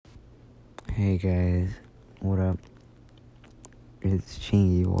Hey guys, what up? It's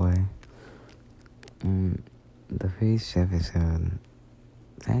Chingy Boy. The first episode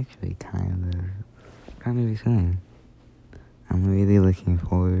is actually kind of exciting. I'm really looking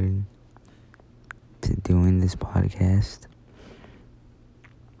forward to doing this podcast.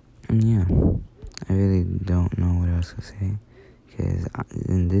 And yeah, I really don't know what else to say, because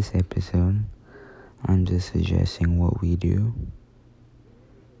in this episode, I'm just suggesting what we do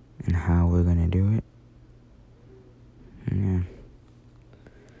and how we're gonna do it. And yeah.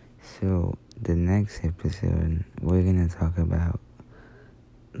 So, the next episode, we're gonna talk about,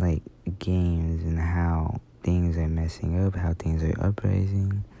 like, games and how things are messing up, how things are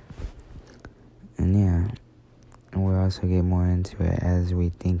uprising. And yeah, we'll also get more into it as we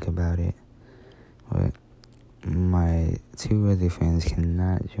think about it. But my two other friends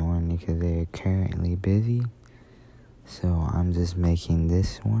cannot join because they're currently busy. So, I'm just making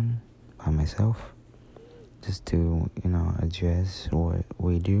this one by myself, just to, address what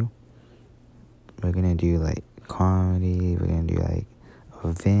we do. We're gonna do, like, comedy, we're gonna do, like,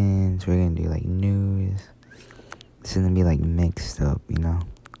 events, we're gonna do, like, news. It's gonna be, like, mixed up,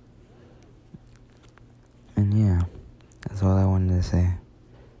 And yeah, that's all I wanted to say.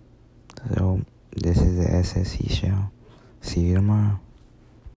 So, this is the SSC show. See you tomorrow.